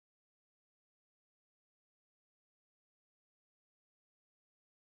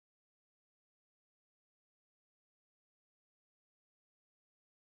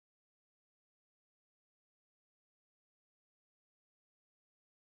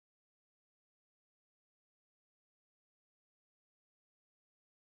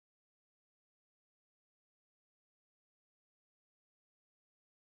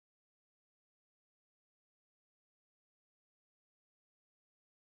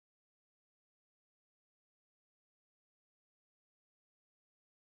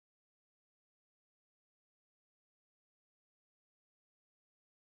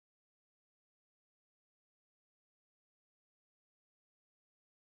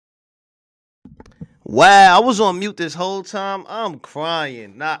Wow, I was on mute this whole time. I'm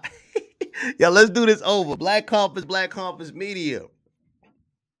crying. Nah. Yeah, let's do this over. Black Compass Media.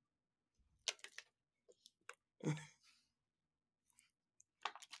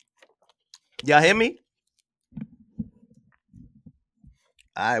 Y'all hear me?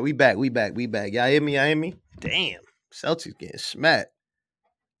 All right, we back. Y'all hear me? Damn, Celtics getting smacked.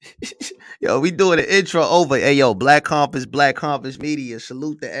 Yo, we doing the intro over. Hey, yo, Black Compass Media.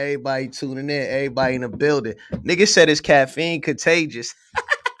 Salute to everybody tuning in, everybody in the building. Nigga said it's caffeine contagious.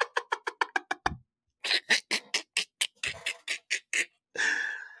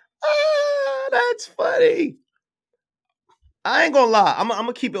 That's funny. I ain't gonna lie. I'm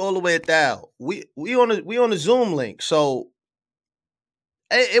gonna keep it all the way at that. We on the Zoom link, so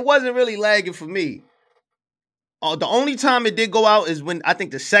it wasn't really lagging for me. The only time it did go out is when I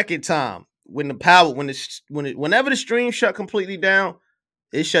think the second time when the power whenever the stream shut completely down,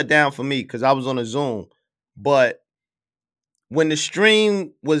 it shut down for me because I was on a Zoom. But when the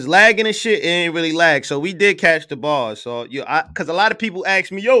stream was lagging and shit, it ain't really lag. So we did catch the ball. So because a lot of people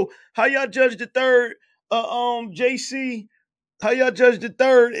ask me, yo, how y'all judge the third? JC, how y'all judge the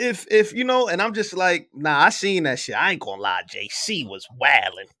third? If you know, and I'm just like, nah, I seen that shit. I ain't gonna lie, JC was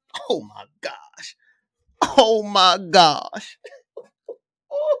wailing. Oh my gosh. Oh my gosh.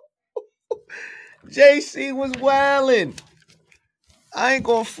 JC was wailing. I ain't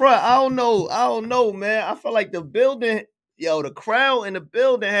gonna front. I don't know, man. I feel like the building, yo, the crowd in the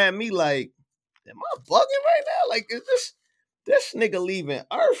building had me like, am I bugging right now? Like, is this nigga leaving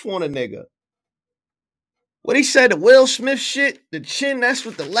Earth on a nigga? What he said, the Will Smith shit, the chin, that's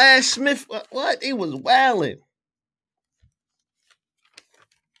what the last Smith, what? He was wailing.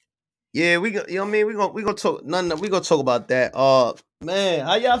 Yeah, we go, you know what I mean? We gonna talk we gonna talk about that. Man,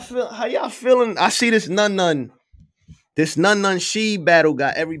 how y'all feeling? I see this none she battle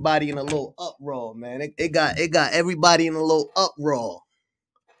got everybody in a little uproar, man. It got everybody in a little uproar.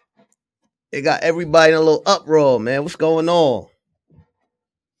 It got everybody in a little uproar, man. What's going on?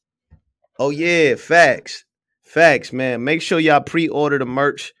 Oh yeah, facts. Facts, man. Make sure y'all pre-order the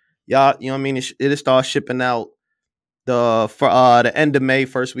merch. Y'all, you know what I mean? It'll start shipping out the end of May,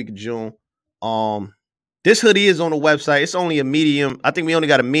 first week of June. Um this hoodie is on the website. It's only a medium. I think we only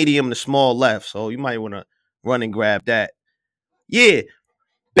got a medium and a small left. So you might want to run and grab that. Yeah,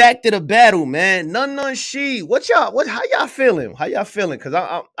 back to the battle, man. None she. What how y'all feeling? How y'all feeling? Cause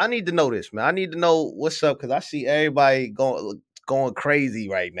I need to know this, man. I need to know what's up because I see everybody going crazy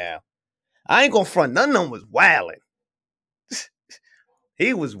right now. I ain't gonna front. None of them was wailing.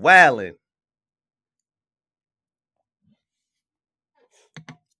 He was wailing.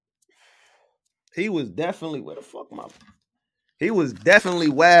 He was definitely where the fuck my he was definitely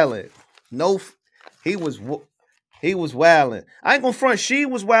wailing. No, he was he was wailing. I ain't gonna front. She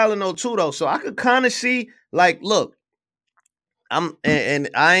was wailing though too though, so I could kind of see like, look, and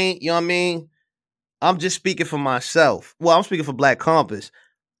I ain't, you know what I mean. I'm just speaking for myself. Well, I'm speaking for Black Compass.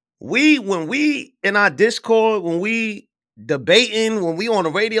 When we in our Discord, when we debating, when we on a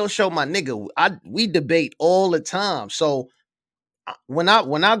radio show, my nigga, we debate all the time. So when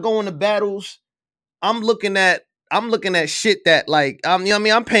I go into battles, I'm looking at shit that like you know what I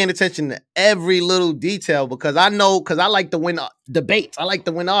mean. I'm paying attention to every little detail because I know because I like to win debates. I like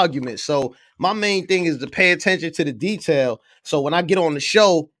to win arguments. So my main thing is to pay attention to the detail. So when I get on the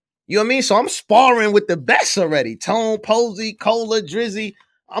show, you know what I mean. So I'm sparring with the best already. Tone, Posey, Cola, Drizzy.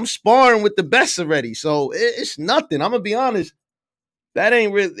 I'm sparring with the best already. So it's nothing. I'm gonna be honest. That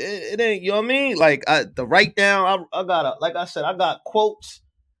ain't really. It ain't. You know what I mean? Like the write down. I got like I said. I got quotes.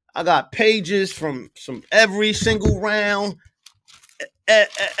 I got pages from every single round,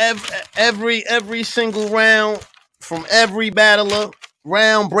 every single round from every battler,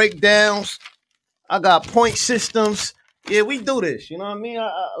 round breakdowns. I got point systems. Yeah, we do this. You know what I mean?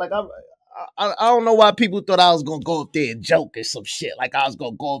 I don't know why people thought I was gonna go up there and joke or some shit. Like I was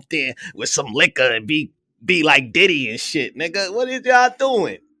gonna go up there with some liquor and be like Diddy and shit, nigga. What is y'all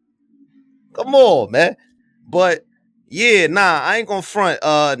doing? Come on, man. But yeah, nah, I ain't gonna front.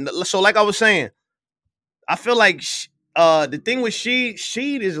 So like I was saying, I feel like the thing with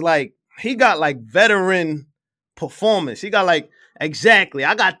Sheed is like he got like veteran performance. He got like exactly.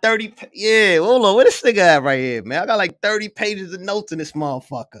 I got 30. Yeah, hold on. What this nigga at right here, man? I got like 30 pages of notes in this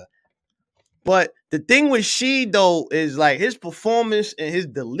motherfucker. But the thing with Sheed though is like his performance and his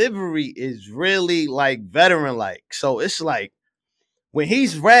delivery is really like veteran like. So it's like when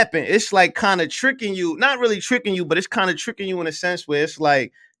he's rapping, it's like kind of tricking you. Not really tricking you, but it's kind of tricking you in a sense where it's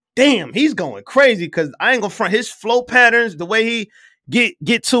like, damn, he's going crazy. Cause I ain't gonna front his flow patterns, the way he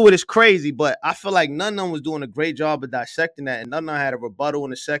get to it is crazy. But I feel like none of them was doing a great job of dissecting that, and none of them had a rebuttal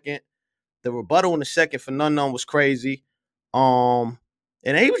in a second. The rebuttal in the second for None None was crazy. And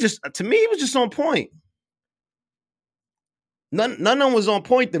he was just, to me, he was just on point. None None was on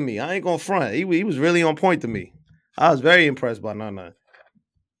point to me. I ain't gonna front. He was really on point to me. I was very impressed by None None.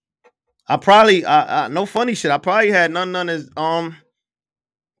 No funny shit. I probably had None as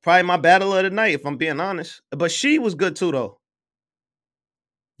probably my battle of the night, if I'm being honest. But she was good too, though.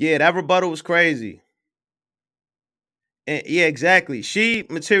 Yeah, that rebuttal was crazy. And yeah, exactly. She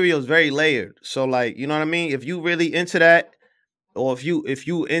material is very layered. So like, you know what I mean? If you really into that, or if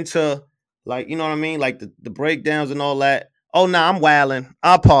you into like, you know what I mean, like the breakdowns and all that. Oh nah, I'm wilding.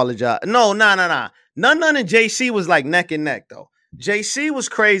 I apologize. No, nah. None and JC was like neck and neck though. JC was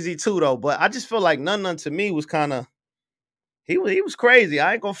crazy too though, but I just feel like None to me was kind of he was crazy.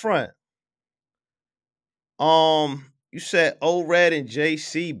 I ain't gonna front. You said O Red and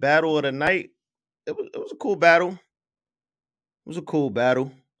JC battle of the night. It was a cool battle. It was a cool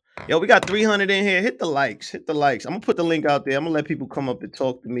battle. Yo, we got 300 in here. Hit the likes. Hit the likes. I'm gonna put the link out there. I'm gonna let people come up and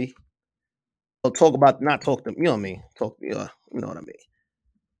talk to me. Or talk about not talk to me. You know what I mean? Talk to me. You know what I mean?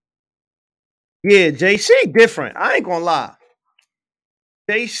 Yeah, JC different. I ain't gonna lie.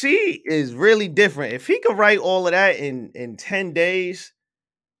 JC is really different. If he could write all of that in 10 days,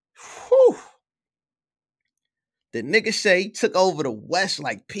 whew, the nigga say he took over the West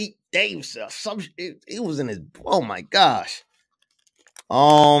like Pete Davis or some. It was in his. Oh my gosh.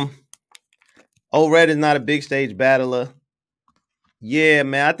 Red is not a big stage battler. Yeah,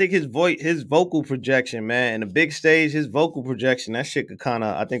 man. I think his vocal projection, man, and the big stage, his vocal projection, that shit could kind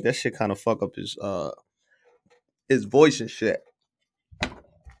of. I think that shit kind of fuck up his voice and shit.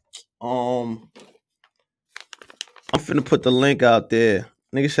 I'm finna put the link out there.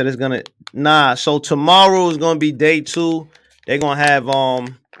 Nigga said it's gonna so tomorrow is gonna be day 2. They're gonna have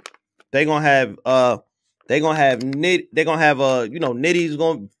Nitty's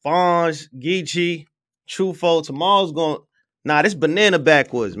gonna Fonz, Geechee, Trufo. Tomorrow's gonna this banana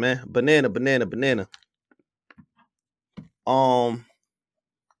backwards, man. Banana.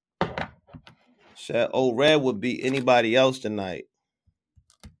 Said Red would beat anybody else tonight.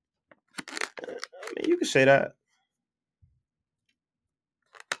 I mean, you can say that.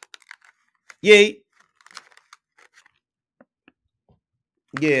 Yeah.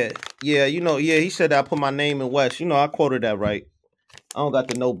 Yeah, he said that I put my name in West. I quoted that right. I don't got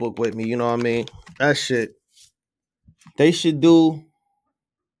the notebook with me, you know what I mean? That shit. They should do.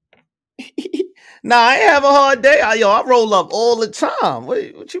 Nah, I ain't have a hard day. I roll up all the time.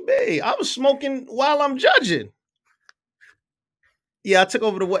 What you mean? I was smoking while I'm judging. Yeah, I took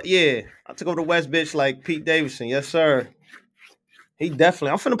over the West. Yeah, I took over the West, bitch, like Pete Davidson. Yes, sir. He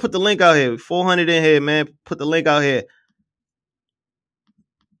definitely. I'm finna put the link out here. 400 in here, man. Put the link out here.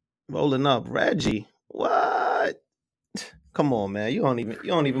 Rolling up, Reggie. What? Come on, man. You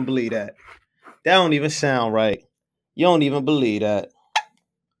don't even believe that. That don't even sound right. You don't even believe that.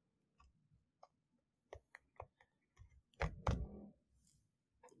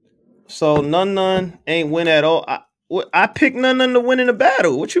 So None ain't win at all. I picked None to win in the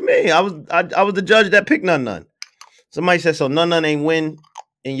battle. What you mean? I was the judge that picked None. Somebody said so. None ain't win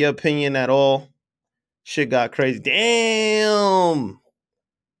in your opinion at all. Shit got crazy. Damn.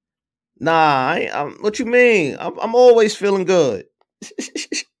 Nah, what you mean? I'm always feeling good.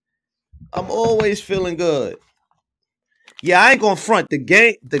 I'm always feeling good. Yeah, I ain't gonna front.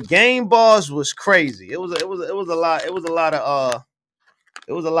 The game bars was crazy. It was a lot. It was a lot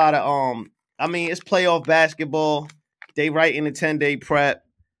of I mean, it's playoff basketball. They write in a 10-day prep,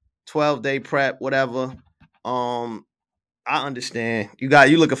 12-day prep, whatever. I understand. You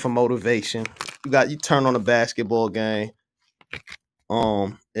looking for motivation. You turn on a basketball game.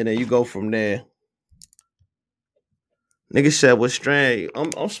 And then you go from there. Nigga said, "What strain?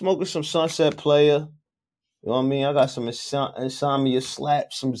 I'm smoking some Sunset Player. You know what I mean? I got some Insomnia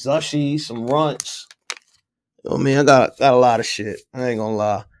Slaps, some Zushis, some Runts. You know what I mean? I got a lot of shit. I ain't gonna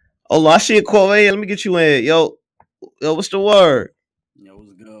lie. Oh, I see a quote. Hey, let me get you in. Yo, what's the word? Yo,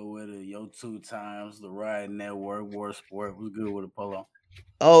 what's good with it? Yo, 2 times, the Ride Network, War Sport. What's good with it, Polo?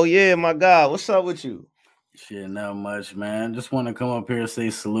 Oh, yeah, my God. What's up with you? Shit, not much, man. Just want to come up here and say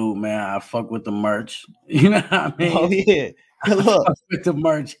salute, man. I fuck with the merch. You know what I mean? Oh, yeah. I fuck with the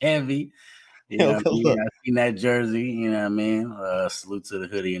merch heavy. You know what I mean? Look. I seen that jersey, you know what I mean? Salute to the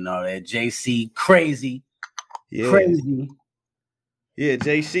hoodie and all that. JC, crazy. Yeah. Crazy. Yeah,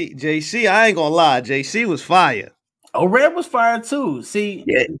 JC, I ain't gonna lie. JC was fire. O-Red was fire too. See,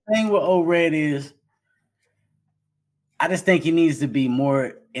 the thing with O-Red is I just think he needs to be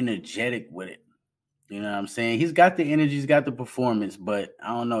more energetic with it. You know what I'm saying? He's got the energy, he's got the performance, but I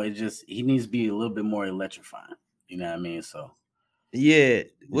don't know. He needs to be a little bit more electrifying. You know what I mean? So yeah,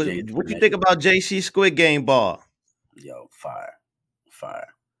 What you think about JC Squid Game ball? Yo, fire.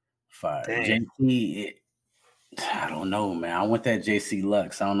 Damn. JC, I don't know, man. I want that JC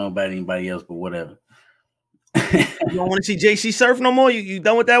Lux. I don't know about anybody else, but whatever. You don't want to see JC Surf no more? You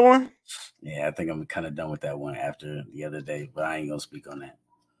done with that one? Yeah, I think I'm kind of done with that one after the other day, but I ain't gonna speak on that.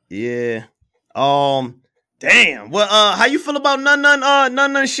 Yeah. Damn. Well, how you feel about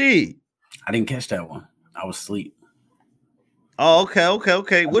none she? I didn't catch that one. I was asleep. Oh,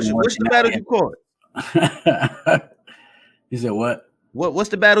 okay. What's the battles you caught? You said what? What's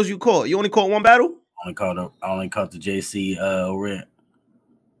the battles you caught? You only caught one battle? I only caught the JC Red.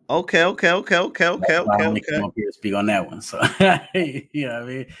 Okay. I only come up here to speak on that one. So you know what I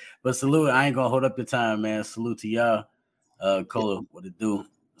mean? But salute, I ain't gonna hold up your time, man. Salute to y'all. Cola, what it do?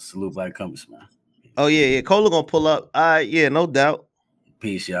 Salute Black Compass, man. Oh yeah. Cola gonna pull up. Yeah, no doubt.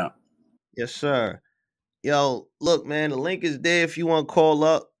 Peace, y'all. Yes, sir. Yo, look, man, the link is there if you want to call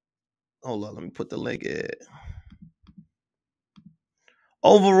up. Hold on, let me put the link in.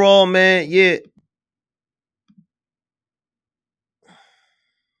 Overall, man, yeah.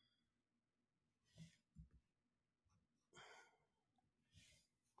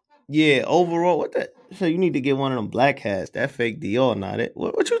 Yeah, overall, what that? So you need to get one of them black hats. That fake Dior, not it.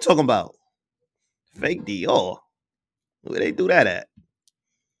 What you talking about? Fake Dior? Where they do that at?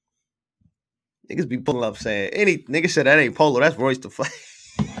 Niggas be pulling up saying any nigga said that ain't Polo. That's Royce the Flag.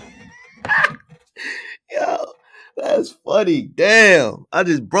 Yo, that's funny. Damn, I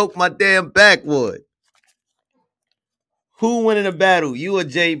just broke my damn backwood. Who win in a battle? You or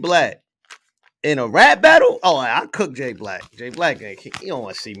Jay Black? In a rap battle? Oh, I cook Jay Black. Jay Black, he don't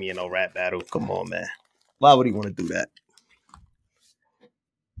want to see me in no rap battle. Come on, man. Why would he want to do that?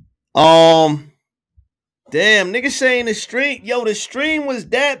 Damn, niggas saying the stream was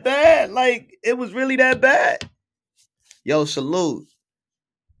that bad. Like, it was really that bad. Yo, salute.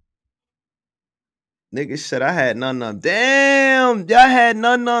 Niggas said I had none. Damn, y'all had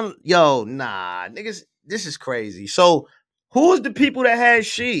none. Yo, nah, niggas, this is crazy. So, who's the people that had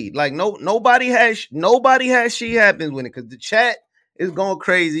she? Like, nobody has she happens with it because the chat is going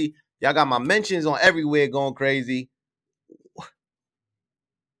crazy. Y'all got my mentions on everywhere going crazy.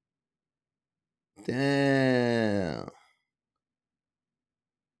 Damn.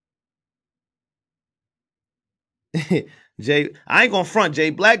 I ain't gonna front.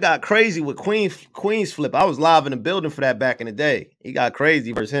 Jay Black got crazy with Queens Flip. I was live in the building for that back in the day. He got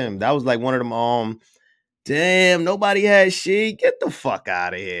crazy versus him. That was like one of them. Damn, nobody had she. Get the fuck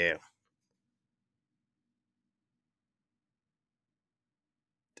out of here.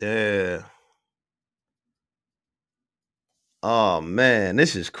 Damn. Oh man,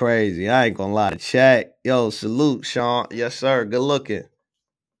 this is crazy. I ain't gonna lie to chat. Yo, salute, Sean. Yes, sir. Good looking.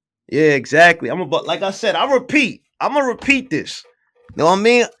 Yeah, exactly. Like I said, I'm gonna repeat this. You know what I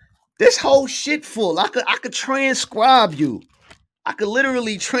mean? This whole shit full. I could transcribe you. I could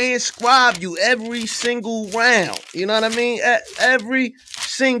literally transcribe you every single round. You know what I mean? Every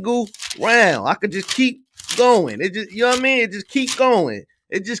single round. I could just keep going. It just, you know what I mean? It just keep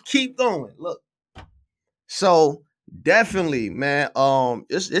going. Look. So definitely, man.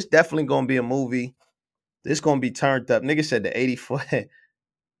 It's definitely gonna be a movie. It's gonna be turned up. Nigga said the 84.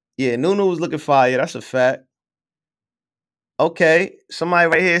 Yeah, Nunu was looking fire. That's a fact. Okay, somebody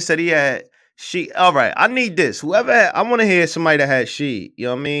right here said he had she. All right, I need this. Whoever I want to hear somebody that had she. You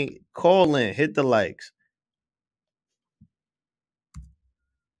know what I mean? Call in, hit the likes,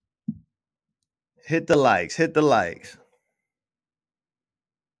 hit the likes, hit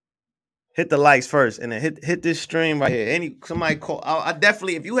the likes first, and then hit this stream right here. Somebody call. I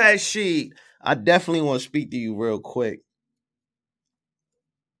definitely, if you had she, I definitely want to speak to you real quick.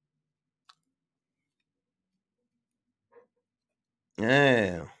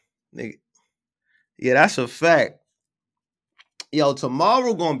 Damn, nigga. Yeah, that's a fact. Yo,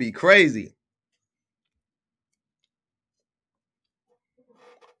 tomorrow gonna be crazy.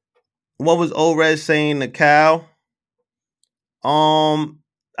 What was Orez saying to Cal? I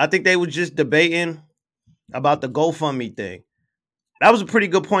think they were just debating about the GoFundMe thing. That was a pretty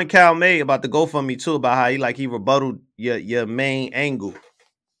good point Cal made about the GoFundMe too, about how he rebutted your main angle.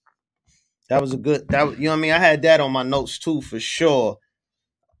 That was you know what I mean? I had that on my notes too for sure.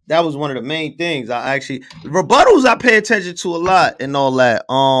 That was one of the main things. Rebuttals I pay attention to a lot and all that.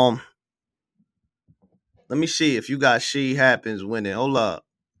 Let me see if you got she happens winning. Hold up.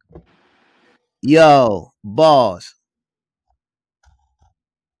 Yo, boss.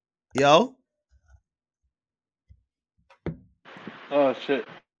 Yo. Oh shit.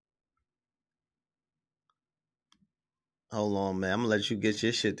 Hold on, man. I'm gonna let you get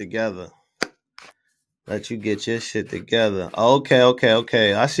your shit together. Let you get your shit together.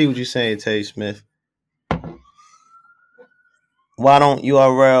 Okay. I see what you're saying, Tay Smith. Why don't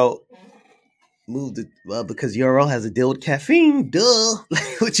URL move the because URL has a deal with caffeine? Duh.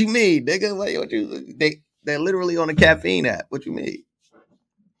 What you mean, nigga? What you they're literally on a caffeine app. What you mean?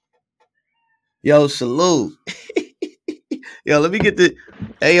 Yo, salute. Yo, let me get the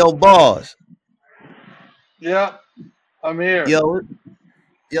AO boss. Yeah, I'm here. Yo,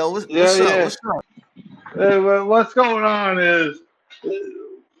 what's up? What's up? What's going on is,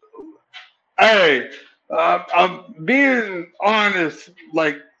 hey, I'm being honest.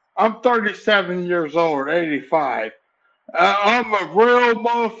 Like, I'm 37 years old, 85. I'm a real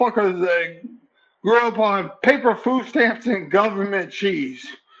motherfucker that grew up on paper food stamps and government cheese.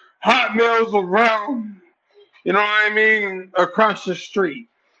 Hot meals around, you know what I mean, across the street.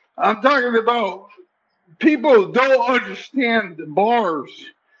 I'm talking about people don't understand the bars.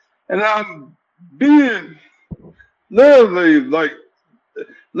 And I'm being literally, like,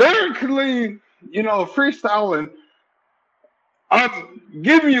 lyrically, freestyling. I'm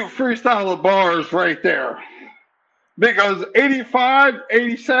giving you freestyle bars right there. Because 85,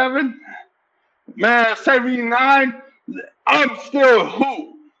 87, man, 79, I'm still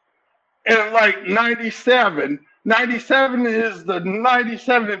who? And like 97. 97 is the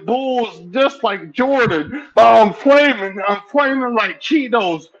 97 Bulls, just like Jordan. But I'm flaming like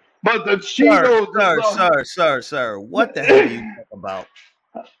Cheetos. But the Cheetos Sir. What the hell are you talking about?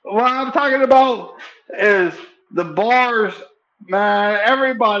 What I'm talking about is the bars, man.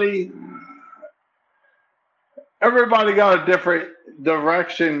 Everybody got a different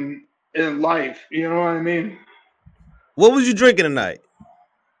direction in life. You know what I mean? What was you drinking tonight?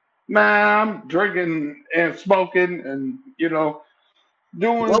 Man, I'm drinking and smoking and,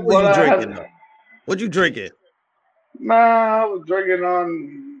 doing what was you drinking? What you drinking? Man, I was drinking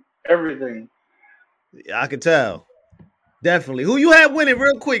on everything. I could tell. Definitely. Who you had winning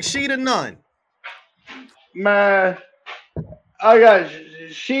real quick, Sheed or none? Man, I got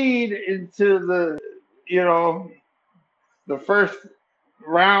Sheed into the, the first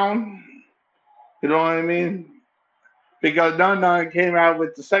round. You know what I mean? Because None came out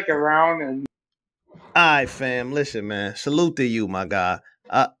with the second round. And all right, fam. Listen, man. Salute to you, my guy.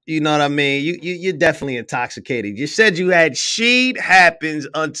 You know what I mean? You're definitely intoxicated. You said you had Sheed happens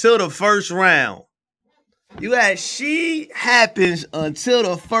until the first round. You had Sheed happens until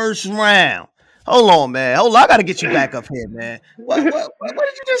the first round. Hold on, man. I gotta get you back up here, man. What did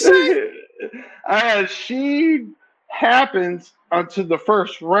you just say? I had Sheed happens until the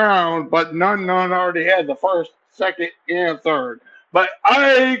first round, but None already had the first, second, and third. But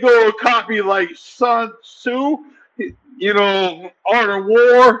I ain't gonna copy like Sun Tzu, Art of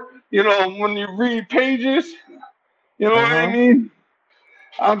War, when you read pages, what I mean?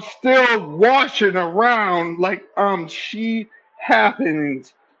 I'm still watching around like Sheed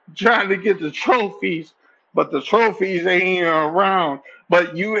happenings, trying to get the trophies, but the trophies ain't around.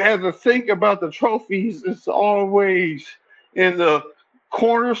 But you have to think about the trophies. It's always in the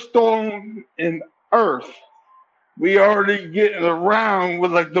cornerstone in Earth. We already getting around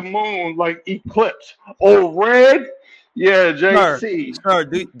with like the moon, like eclipse. Oh, red, yeah, JC. Sir,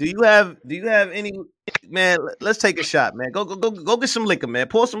 do you have any, man? Let's take a shot, man. Go get some liquor, man.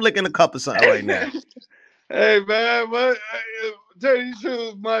 Pour some liquor in a cup or something right now. Hey, man, tell you the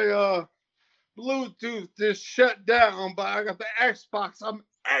truth, my Bluetooth just shut down, but I got the Xbox. I'm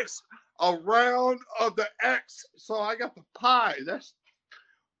X around of the X, so I got the pi. That's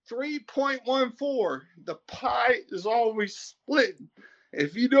 3.14. The pi is always split.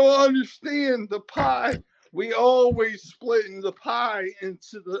 If you don't understand the pi, we always splitting the pie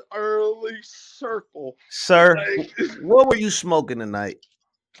into the early circle. Sir, what were you smoking tonight?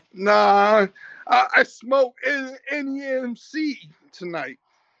 Nah, I smoked NEMC tonight.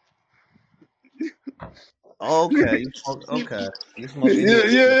 Okay. Okay.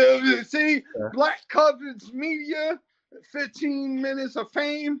 Yeah. See, Black Coverage Media, 15 minutes of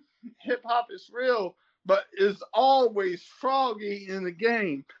fame. Hip hop is real, but it's always froggy in the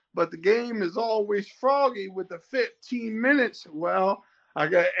game. But the game is always froggy with the 15 minutes. Well, I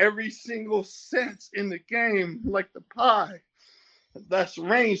got every single sense in the game, like the pie. That's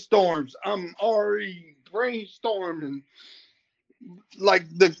rainstorms. I'm already brainstorming. Like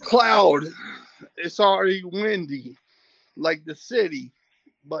the cloud, it's already windy, like the city.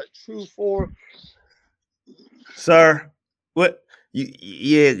 But true for, sir, what?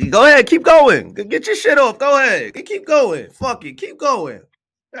 Yeah, go ahead, keep going. Get your shit off. Go ahead, keep going. Fuck it, keep going.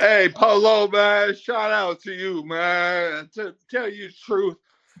 Hey, Polo, man, shout out to you, man. To tell you the truth,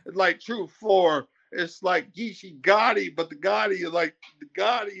 like true for, It's like Geechee Gotti, but the Gotti is like the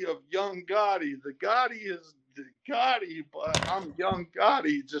Gotti of Young Gotti. The Gotti is the Gotti, but I'm Young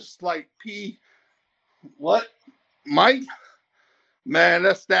Gotti, just like P. What? Mike? Man,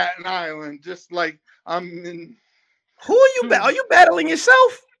 that's Staten Island. Just like I'm in. Who are you? Are you battling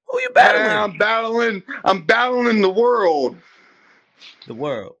yourself? Who are you battling? Man, I'm battling the world. The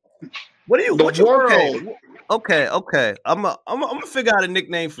world. What are you? The what you? world. Okay. I'm gonna figure out a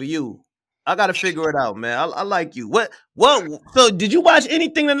nickname for you. I gotta figure it out, man. I like you. What? So, did you watch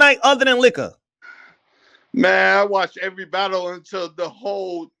anything tonight other than liquor? Man, I watched every battle until the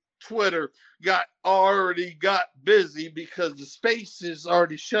whole Twitter already got busy because the spaces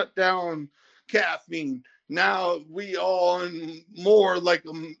already shut down caffeine. Now we all in more like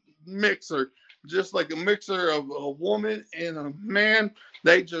a mixer, just like a mixer of a woman and a man.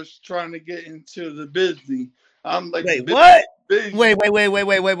 They just trying to get into the busy. I'm like, wait, what? Busy. Wait.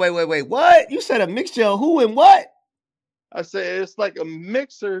 What? You said a mixture of who and what? I said it's like a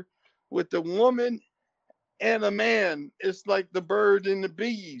mixer with the woman and a man. It's like the bird and the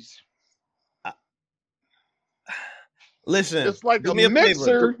bees. Listen, it's like a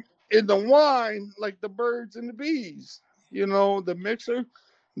mixer in the wine, like the birds and the bees. You know, the mixer.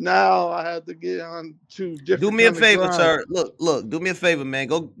 Now I have to get on to different. Do me a favor, sir. Look. Do me a favor, man.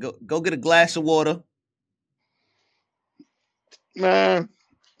 Go get a glass of water. Man,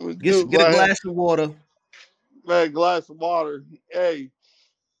 get a glass of water. Man, glass of water. Hey,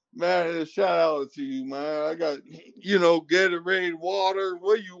 man, shout out to you, man. I got, Gatorade water.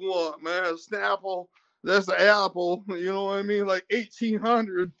 What do you want, man? Snapple. That's an apple. You know what I mean? Like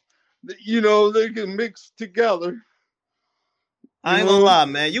 1800. They can mix together. I ain't gonna lie,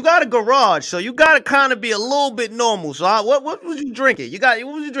 man. You got a garage, so you gotta kind of be a little bit normal. So what was you drinking? What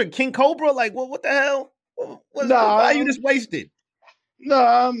was you drinking? King Cobra? Like what the hell? Why are you just wasted? No,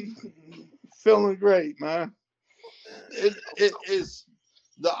 I'm feeling great, man. It is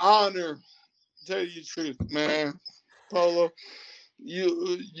the honor, to tell you the truth, man. Polo,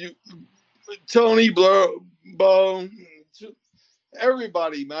 you Tony Bo,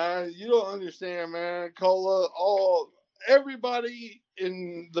 everybody, man. You don't understand, man. Cola, everybody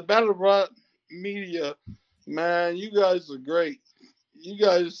in the battle rap media, man. You guys are great. You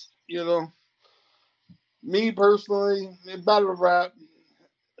guys, me personally, in battle rap,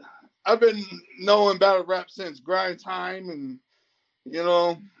 I've been knowing battle rap since Grind Time and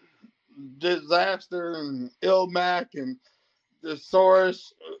Disaster and Ilmac and the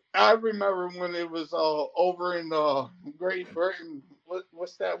Source. I remember when it was over in Great Britain.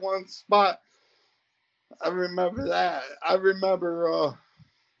 What's that one spot? I remember that. I remember a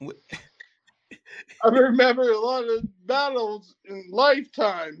lot of battles in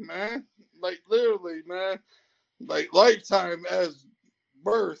Lifetime, man. Like literally, man. Like Lifetime as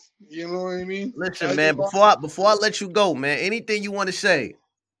birth. You know what I mean? Listen, man. Before I let you go, man. Anything you want to say?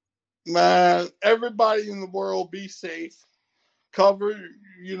 Man, everybody in the world, be safe. Cover,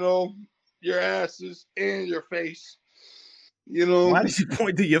 your asses and your face. Why did you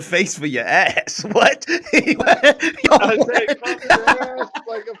point to your face for your ass? What? I said cover your ass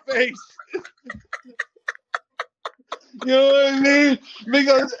like a face. You know what I mean?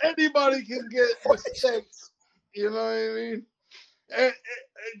 Because anybody can get mistakes. You know what I mean? And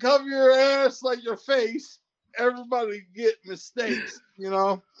cover your ass like your face. Everybody get mistakes.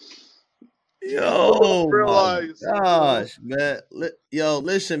 Yo, realize, gosh, man. Yo,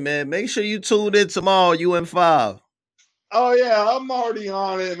 listen, man. Make sure you tune in tomorrow, UM5. Oh yeah, I'm already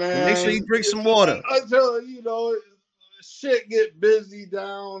on it, man. Make sure you drink some water. Until shit get busy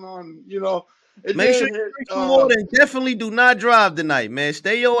down on, Make sure you drink some water and definitely do not drive tonight, man.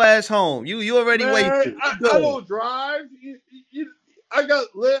 Stay your ass home. You already wasted. I don't drive. I got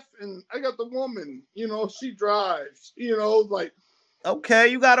Lyft and I got the woman. She drives. Like. Okay,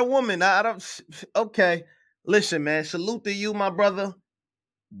 you got a woman. I don't. Okay, listen, man. Salute to you, my brother.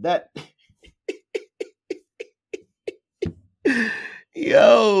 That.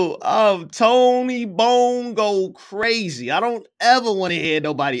 Yo, Tony Bone go crazy. I don't ever want to hear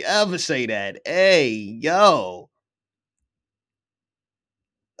nobody ever say that. Hey, yo.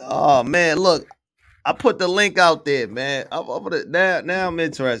 Oh man, look, I put the link out there, man. Now I'm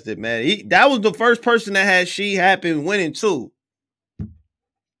interested, man. That was the first person that had She Happen winning too.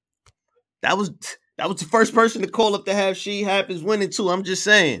 That was the first person to call up to have She Happens winning too. I'm just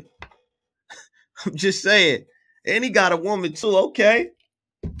saying. And he got a woman too. Okay.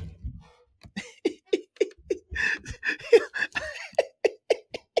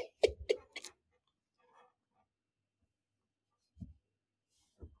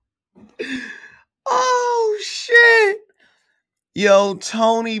 Oh shit. Yo,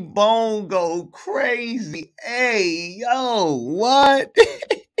 Tony Bone go crazy. Hey, yo, what?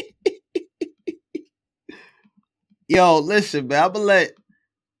 Yo, listen, man. I'm gonna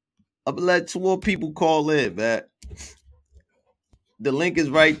let 2 more people call in, man. The link is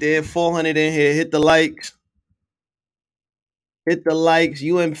right there. 400 in here. Hit the likes. Hit the likes.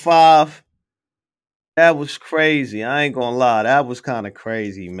 UM5. That was crazy. I ain't gonna lie. That was kind of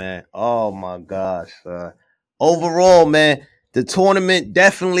crazy, man. Oh my gosh. Overall, man, the tournament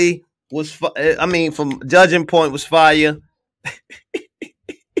definitely was. I mean, from judging point was fire.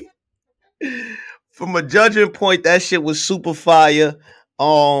 From a judging point, that shit was super fire.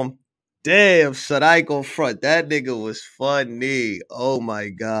 Damn, son, I ain't gonna front. That nigga was funny. Oh my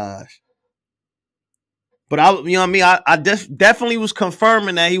gosh. But you know what I mean? I definitely was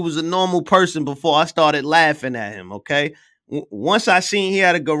confirming that he was a normal person before I started laughing at him. Okay. Once I seen he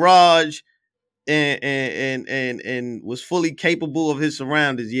had a garage and was fully capable of his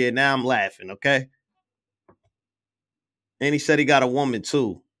surroundings, yeah, now I'm laughing. Okay. And he said he got a woman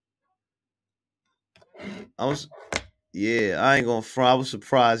too. I ain't gonna front. I was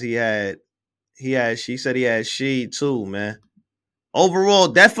surprised she said he had she too, man. Overall,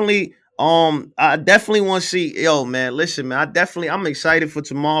 definitely. I definitely want to see. Yo, man, listen, man. I'm excited for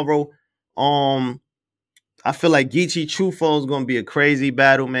tomorrow. I feel like Geechee Truffaut is gonna be a crazy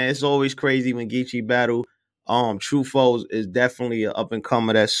battle, man. It's always crazy when Geechee battle. Truffaut is definitely an up and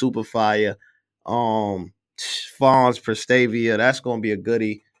comer. That's super fire. Fonz Prestavia, that's gonna be a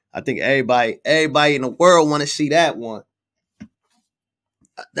goodie. I think everybody in the world want to see that one.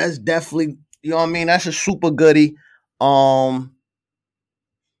 That's definitely, you know what I mean. That's a super goodie.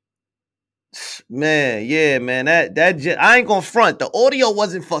 Man, yeah, man. I ain't gonna front. The audio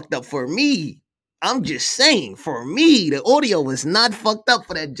wasn't fucked up for me. I'm just saying, for me, the audio was not fucked up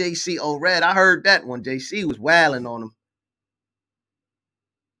for that JC Red. I heard that one. JC was wailing on him.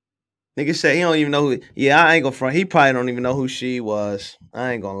 Nigga said he don't even know who. Yeah, I ain't gonna front. He probably don't even know who she was.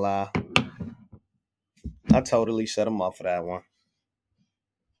 I ain't gonna lie. I totally set him up for that one.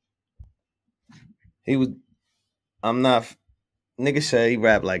 He was. I'm not. Nigga said he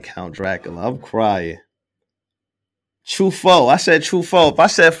rap like Count Dracula. I'm crying. Truffaut. I said Truffaut. If I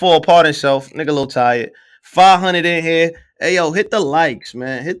said fall apart himself, nigga a little tired. 500 in here. Hey, yo, hit the likes,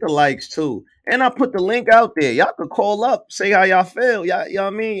 man. Hit the likes, too. And I put the link out there. Y'all could call up, say how y'all feel. Y'all, you know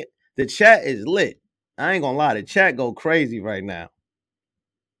what I mean? The chat is lit. I ain't gonna lie. The chat go crazy right now.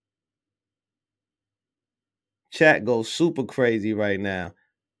 Chat goes super crazy right now.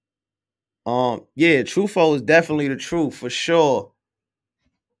 Yeah, Truffaut is definitely the truth, for sure.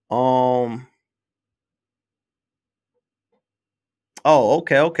 Oh,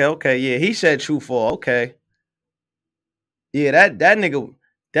 okay. Yeah, he said Truffaut. Okay. Yeah, that nigga,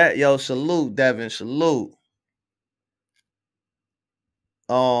 yo, salute, Devin, salute.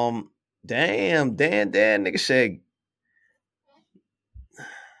 Damn, nigga said.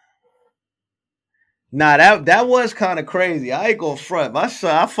 Nah, that was kind of crazy. I ain't gonna front. My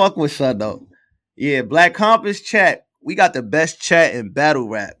son, I fuck with son though. Yeah, Black Compass chat. We got the best chat in battle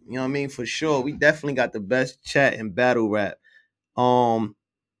rap. You know what I mean? For sure. We definitely got the best chat in battle rap. Hold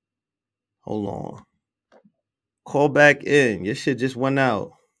on. Call back in. Your shit just went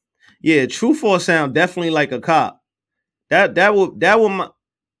out. Yeah, Truffaut sound definitely like a cop. That would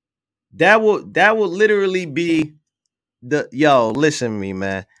literally be listen to me,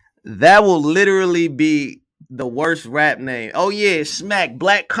 man. That will literally be the worst rap name. Oh yeah, Smack,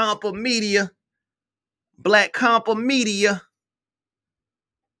 Black Compa Media. Black Compa Media.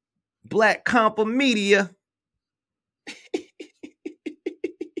 Black Compa Media.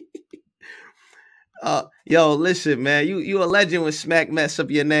 Yo, listen, man. You a legend when Smack mess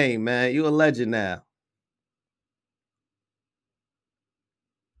up your name, man. You a legend now.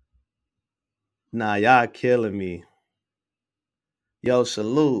 Nah, y'all killing me. Yo,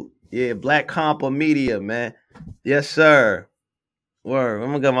 salute. Yeah, Black Compa Media, man. Yes, sir. Word. I'm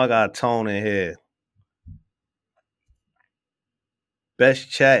gonna get my guy Tone in here. Best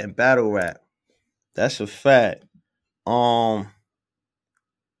chat in battle rap. That's a fact.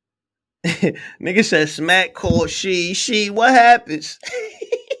 Nigga said Smack called she. What happens?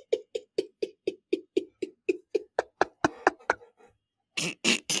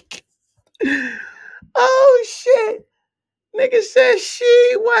 Oh shit. Nigga said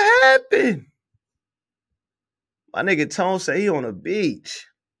she. What happened? My nigga Tone said he on the beach.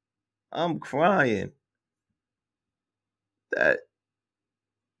 I'm crying.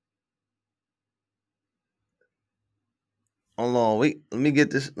 Hold on. We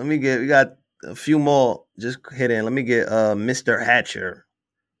got a few more. Just hit in. Let me get Mr. Hatcher.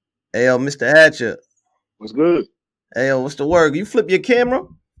 Hey yo, Mr. Hatcher. What's good? Hey, yo, what's the word? You flip your camera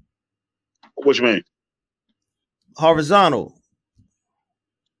What you mean? horizontal,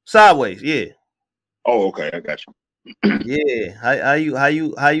 sideways. Yeah, Oh, okay, I got you. yeah. How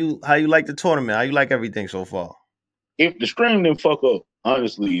you like the tournament? How you like everything so far? If the stream didn't fuck up,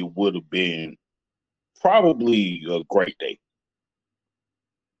 honestly, it would have been probably a great day.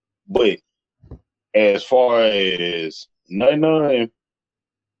 But as far as none,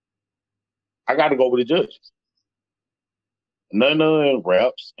 I got to go with the judges. None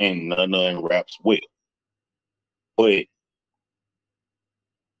raps and none raps well, but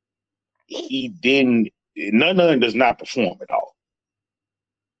he didn't. None does not perform at all,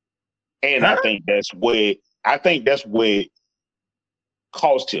 and Huh? I think that's what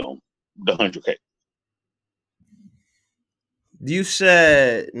cost him the 100K. You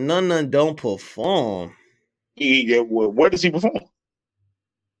said none don't perform. Where does he perform?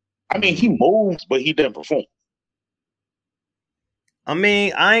 I mean, he moves, but he doesn't perform. I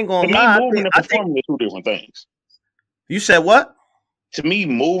mean, I ain't To gonna me, lie. moving and performing are two different things. You said what? To me,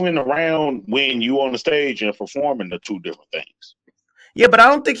 moving around when you on the stage and performing are two different things. Yeah, but I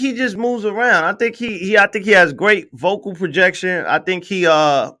don't think he just moves around. I think he has great vocal projection. I think he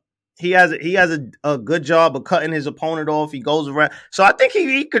has a good job of cutting his opponent off. He goes around. So I think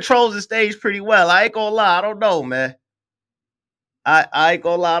he controls the stage pretty well. I ain't gonna lie. I don't know, man. I ain't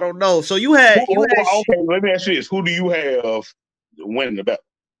gonna lie. I don't know. So okay, let me ask you this. Who do you have winning the battle?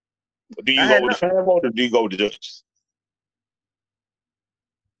 Do you go with the fan vote or do you go with the judges?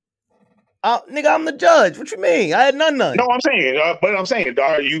 Nigga, I'm the judge. What you mean? I had none. No, I'm saying,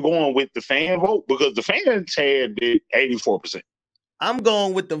 are you going with the fan vote? Because the fans had 84%. I'm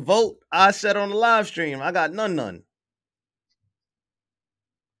going with the vote I said on the live stream. I got none.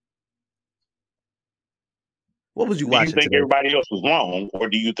 What was you watching? Do you think everybody else was wrong, or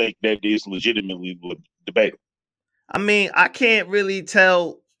do you think that this legitimately was debatable? I mean, I can't really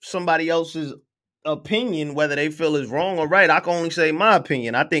tell somebody else's opinion whether they feel is wrong or right. I can only say my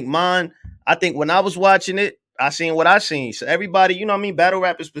opinion. I think when I was watching it, I seen what I seen. So everybody, you know what I mean, battle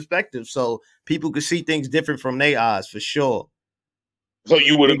rappers' perspective. So people could see things different from their eyes for sure. So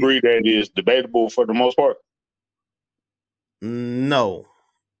you would agree that it is debatable for the most part? No.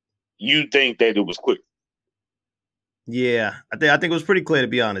 You think that it was clear? Yeah, I think it was pretty clear, to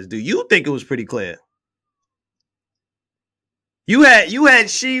be honest. Do you think it was pretty clear? You had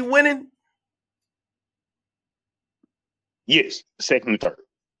she winning? Yes, second and third.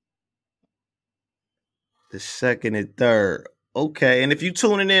 The second and third. Okay, and if you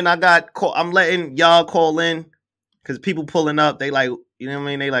tuning in, I'm letting y'all call in because people pulling up. They like, you know what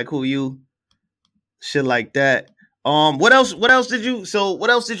I mean? They like, who you? Shit like that. What else did you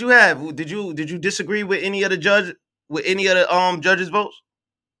have? Did you disagree with any of the judges votes?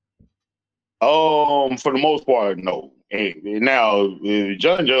 For the most part, no. Now,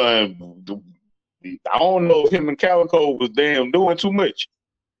 John, I don't know if him and Calico was damn doing too much.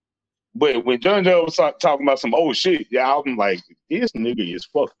 But when John was talking about some old shit, yeah, I'm like, this nigga is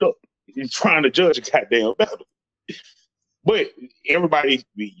fucked up. He's trying to judge a goddamn battle. But everybody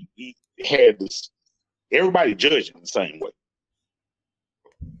had this. Everybody judging the same way.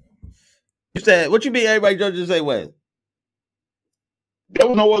 You said, what you mean everybody judging the same way? There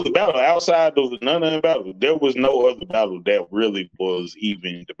was no other battle outside of none of the battle. There was no other battle that really was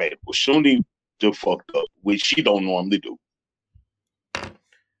even debatable. Shuni just fucked up, which she don't normally do.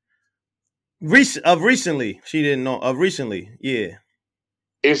 Recently, she didn't know. Recently, yeah.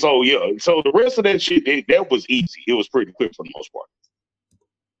 And so so the rest of that shit, that was easy. It was pretty quick for the most part.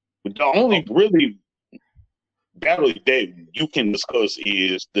 But the only really battle that you can discuss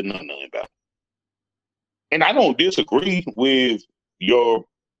is the none battle. And I don't disagree with your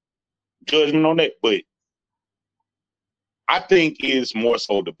judgment on that, but I think it's more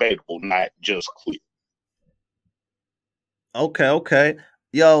so debatable, not just clear. Okay.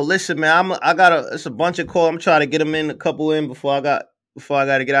 Yo, listen, man. It's a bunch of calls. I'm trying to get them in, a couple in before I got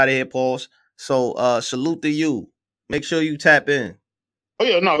to get out of here, Pauls. So salute to you. Make sure you tap in. Oh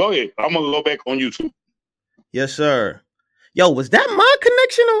yeah, no, go ahead. I'm gonna go back on YouTube. Yes, sir. Yo, was that my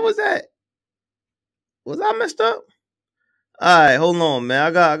connection or was I messed up? All right, hold on,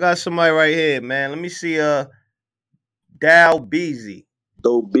 man. I got somebody right here, man. Let me see. Dow Beezy.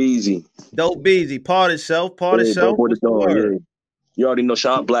 Dope Beezy. Part itself. Yeah. You already know.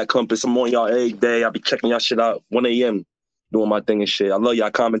 Shout out Black Compass. I'm on y'all every day. I'll be checking y'all shit out 1 a.m. doing my thing and shit. I love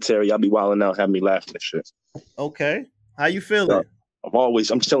y'all commentary. Y'all be wilding out, having me laughing and shit. Okay. How you feeling?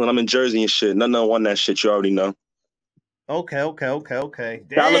 I'm chilling. I'm in Jersey and shit. None won that shit. You already know. Okay.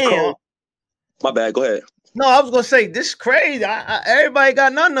 Damn. My bad. Go ahead. No, I was gonna say this is crazy. Everybody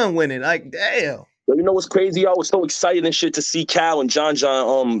got none winning. Like, damn. Yo, you know what's crazy? I was so excited and shit to see Cal and John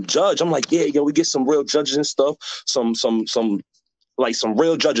judge. I'm like, yeah, yo, we get some real judges and stuff. Some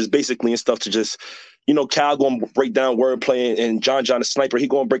real judges basically and stuff to just, you know, Cal gonna break down wordplay and John the sniper, he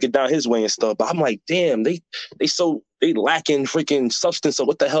gonna break it down his way and stuff. But I'm like, damn, they lacking freaking substance of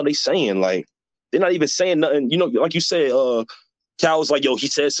what the hell they saying. Like, they're not even saying nothing. You know, like you said, Cal was like, yo, he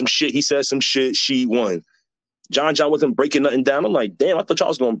said some shit, she won. John wasn't breaking nothing down. I'm like, damn, I thought y'all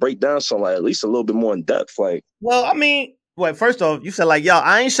was gonna break down some like at least a little bit more in depth. Like, well, I mean, first off, you said like y'all.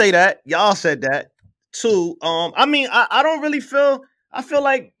 I ain't say that. Y'all said that. Two, I mean, I don't really feel. I feel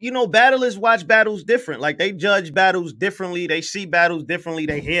like, you know, battlers watch battles different. Like they judge battles differently. They see battles differently.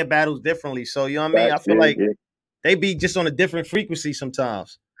 They hear battles differently. So you know what I mean. I feel like they be just on a different frequency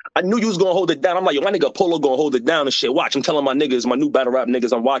sometimes. I knew you was gonna hold it down. I'm like, yo, my nigga Polo gonna hold it down and shit. Watch, I'm telling my niggas, my new battle rap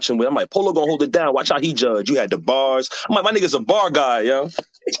niggas I'm watching with. I'm like, Polo gonna hold it down. Watch how he judge. You had the bars. I'm like, my nigga's a bar guy, yo.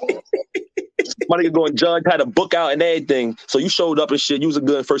 My nigga going judge, had a book out and everything. So you showed up and shit. You was a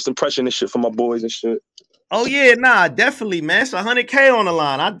good first impression and shit for my boys and shit. Oh yeah, nah, definitely, man. It's 100K on the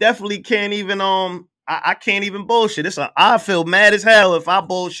line. I definitely can't even I can't even bullshit. I feel mad as hell if I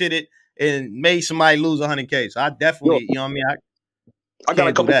bullshitted and made somebody lose 100K. So I definitely, you know what I mean. I got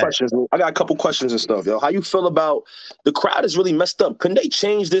a couple questions. I got a couple questions and stuff, yo. How you feel about the crowd is really messed up? Can they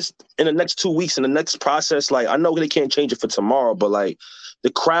change this in the next 2 weeks in the next process? Like, I know they can't change it for tomorrow, but like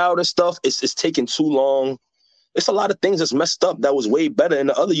the crowd and stuff, it's taking too long. It's a lot of things that's messed up that was way better in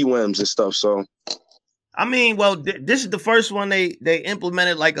the other UMs and stuff. So, I mean, well, this is the first one they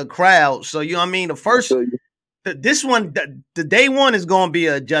implemented like a crowd. So you know what I mean. The first. This one, the day one is going to be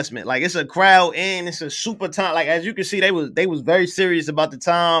an adjustment. Like it's a crowd and it's a super time. Like as you can see, they was very serious about the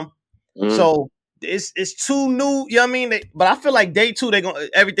time. So it's too new. You know what I mean? But I feel like day two,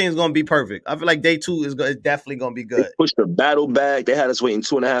 everything's going to be perfect. I feel like day two is definitely going to be good. They pushed the battle back. They had us waiting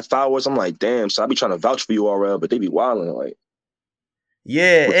 2.5 hours. I'm like, damn. So I be trying to vouch for URL, but they be wilding like.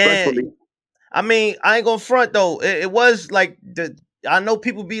 Yeah, and I mean, I ain't gonna front though. It was like I know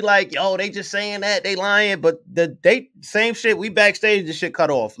people be like, yo, they just saying that, they lying, but same shit, we backstage, the shit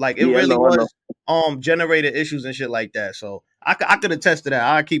cut off. Like it really was generated issues and shit like that. So I could attest to that.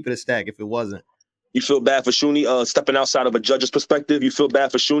 I'd keep it a stack if it wasn't. You feel bad for Shuni stepping outside of a judge's perspective? You feel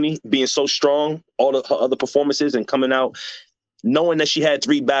bad for Shuni being so strong, all of her other performances and coming out, knowing that she had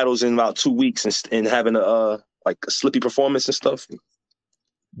 3 battles in about 2 weeks and having a slippy performance and stuff?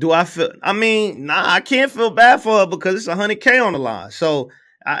 Do I feel? I mean, nah, I can't feel bad for her because it's 100K on the line. So,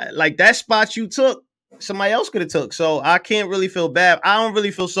 like that spot you took, somebody else could have took. So I can't really feel bad. I don't really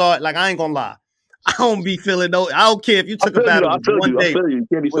feel sorry. Like I ain't gonna lie, I don't be feeling no. I don't care if you took a battle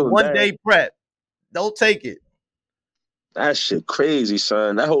with one day prep. Don't take it. That shit crazy,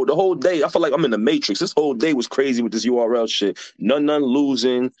 son. The whole day, I feel like I'm in the Matrix. This whole day was crazy with this URL shit. None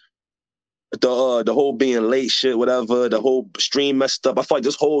losing. The whole being late shit, whatever, the whole stream messed up. I feel like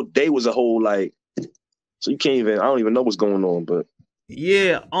this whole day was a whole like, so you can't even, I don't even know what's going on, but.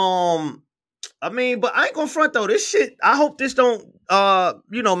 Yeah, I mean, but I ain't gonna front though. This shit, I hope this don't,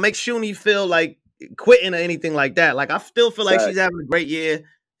 make Shuni feel like quitting or anything like that. Like I still feel like she's having a great year.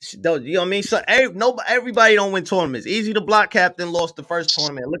 You know what I mean? So everybody don't win tournaments. Easy the block captain lost the first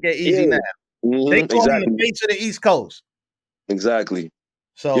tournament. Look at Easy now. They call him the face of the East Coast. Exactly.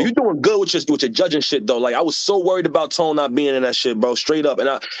 So you're doing good with your judging shit though. Like I was so worried about Tone not being in that shit, bro. Straight up, and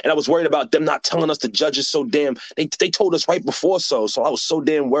I was worried about them not telling us the judges so damn. They told us right before, so I was so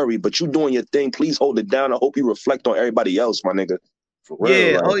damn worried. But you doing your thing. Please hold it down. I hope you reflect on everybody else, my nigga. For real,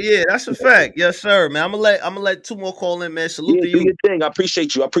 yeah. Like. Oh yeah, that's a fact. Yes, sir, man. I'm gonna let 2 more call in, man. Salute to you. Do your thing. I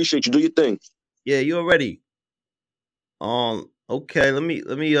appreciate you. Do your thing. Yeah, you already. Okay. Let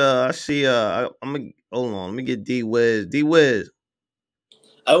me. I see. I'm gonna hold on. Let me get D Wiz. D Wiz.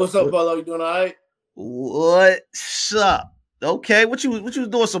 Hey, what's up, Polo? You doing all right? What's up? Okay, what you was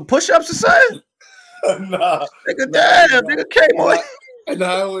doing? Some push-ups or something? Nah. Nigga came on.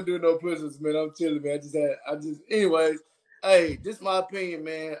 Nah, I don't want to do no push-ups, man. I'm chilling, man. Anyways, hey, this is my opinion,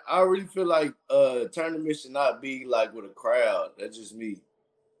 man. I really feel like tournament should not be like with a crowd. That's just me.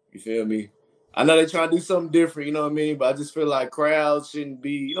 You feel me? I know they're trying to do something different, you know what I mean? But I just feel like crowds shouldn't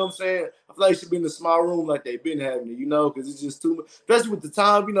be, you know what I'm saying? I feel like it should be in the small room like they've been having it, you know, because it's just too much. Especially with the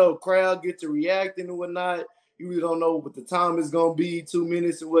time, you know, crowd get to reacting and whatnot. You really don't know what the time is going to be, 2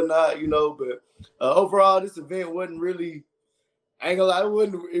 minutes and whatnot, you know. But overall, this event wasn't really, I ain't gonna lie,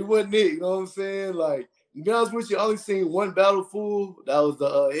 it wasn't it, you know what I'm saying? Like, to be honest with you, I only seen one battle full. That was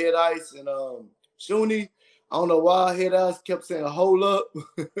the Head Ice and Shuni. I don't know why Head Ice kept saying hold up.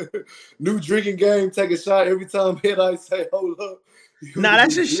 New drinking game, take a shot every time Head Ice say hold up. Nah,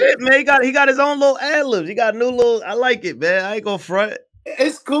 that's his shit, man. He got his own little ad libs. He got a new little. I like it, man. I ain't gonna front.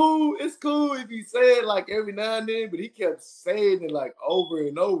 It's cool. It's cool if he said like every now and then, but he kept saying it like over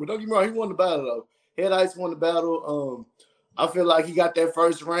and over. Don't get me wrong, he won the battle though. Head Ice won the battle. I feel like he got that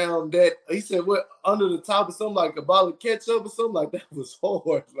first round that he said what under the top of something like a bottle of ketchup or something like that was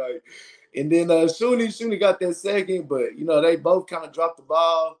hard. Like, and then Shuni got that second, but you know, they both kind of dropped the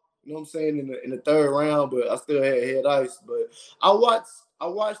ball, you know what I'm saying, in the third round, but I still had Head Ice. But I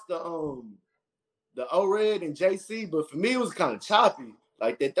watched the O-Red and JC, but for me it was kind of choppy.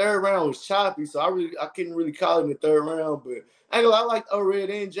 Like that third round was choppy, so I couldn't really call it in the third round. But I like O-Red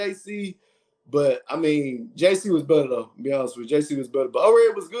and JC, but I mean JC was better though. To be honest with you, JC was better, but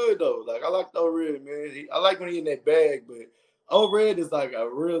O-Red was good though. Like I liked O-Red, man. I like when he in that bag, but O-Red is like a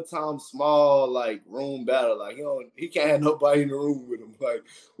real time small like room battle. Like he can't have nobody in the room with him. Like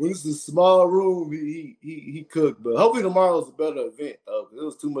when it's a small room, he cooked. But hopefully tomorrow's a better event though, because there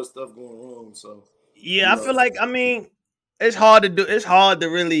was too much stuff going wrong. So. Yeah, I feel like it's hard to do. It's hard to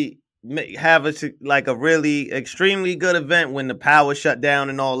really have a really extremely good event when the power shut down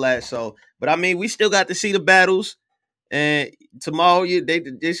and all that. So, but I mean, we still got to see the battles, and tomorrow they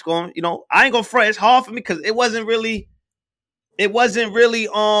just going. You know, I ain't gonna front. It's hard for me because it wasn't really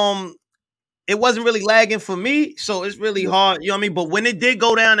lagging for me. So it's really hard. You know what I mean? But when it did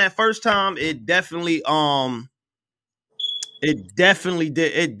go down that first time, it definitely It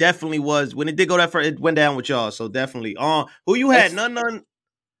definitely was. When it did go that far, it went down with y'all. So definitely. Who you had? None.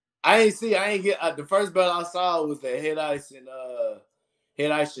 I ain't get the first battle I saw was the Head Ice and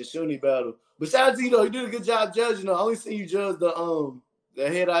Shuni battle. But shout out to you though, you did a good job judging. I only seen you judge the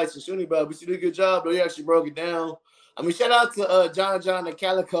Head Ice and Shuni battle, but you did a good job though. You actually broke it down. I mean, shout out to John and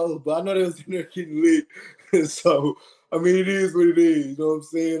Calico, but I know they was in there getting lit. So I mean, it is what it is. You know what I'm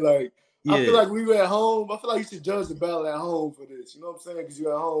saying? Like. Yeah. I feel like we were at home. I feel like you should judge the battle at home for this. You know what I'm saying? Because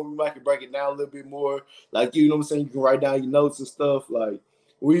you're at home, you might can break it down a little bit more. Like you know what I'm saying? You can write down your notes and stuff. Like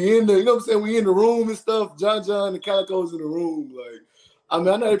we in the, you know what I'm saying? We in the room and stuff. John and Calico's in the room. Like, I mean,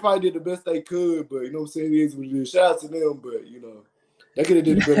 I know they probably did the best they could, but you know what I'm saying? It is what it is. Shout out to them, but you know, they could have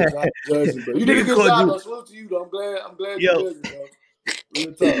did a better job judging. But you did a good job. Though. Salute to you, though. I'm glad you judged, bro.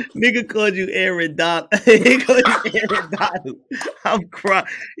 Nigga called you Aaron Donald. He called you Aaron Donald. I'm crying.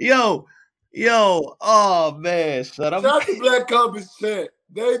 Yo, oh man, son. Shout out to Black Compass chat.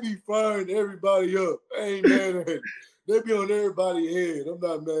 They be firing everybody up. I ain't mad at it. They be on everybody's head. I'm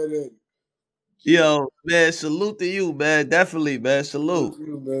not mad at it. Yo, man, salute to you, man. Definitely, man. Salute. To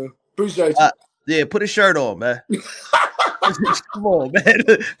you, man. Appreciate you. Yeah, put a shirt on, man. Come on, man.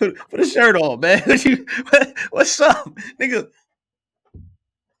 Put a shirt on, man. What's up, nigga?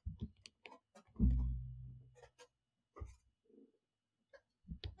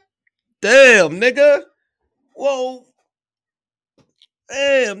 Damn, nigga. Whoa.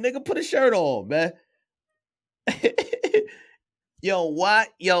 Damn, nigga, put a shirt on, man. Yo, what?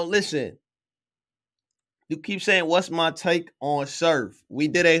 Yo, listen. You keep saying, what's my take on surf? We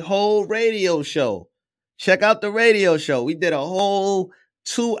did a whole radio show. Check out the radio show. We did a whole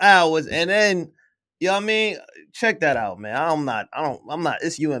 2 hours. And then, you know what I mean? Check that out, man. I'm not.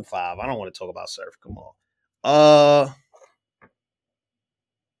 It's UN5. I don't want to talk about surf. Come on.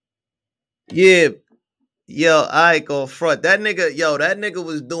 Yeah. Yo, I ain't gonna front. That nigga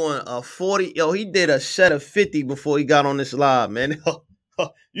was doing a 40. Yo, he did a set of 50 before he got on this live, man.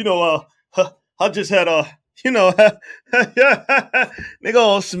 You know, I just had nigga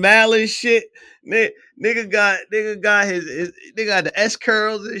all smiling shit. Nigga got his nigga got the S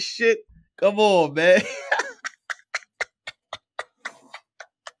curls and shit. Come on, man.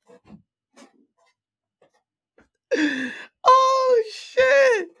 Oh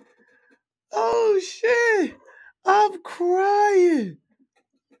shit. I'm crying.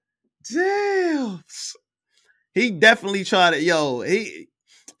 Damn. He definitely tried it.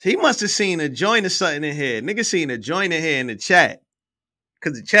 He must have seen a joint or something in here. Nigga seen a joint in here in the chat.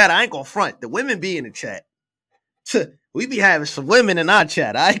 Cause the chat, I ain't gonna front. The women be in the chat. We be having some women in our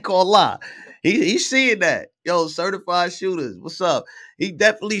chat. I ain't gonna lie. He's seeing that. Yo, certified shooters. What's up? He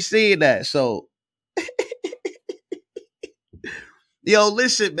definitely seeing that. So yo,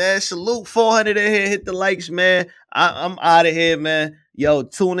 listen, man. Salute 400 in here. Hit the likes, man. I'm out of here, man. Yo,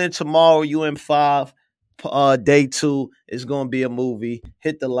 tune in tomorrow, UN5. Day 2 is gonna be a movie.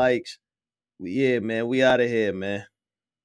 Hit the likes. Yeah, man. We out of here, man.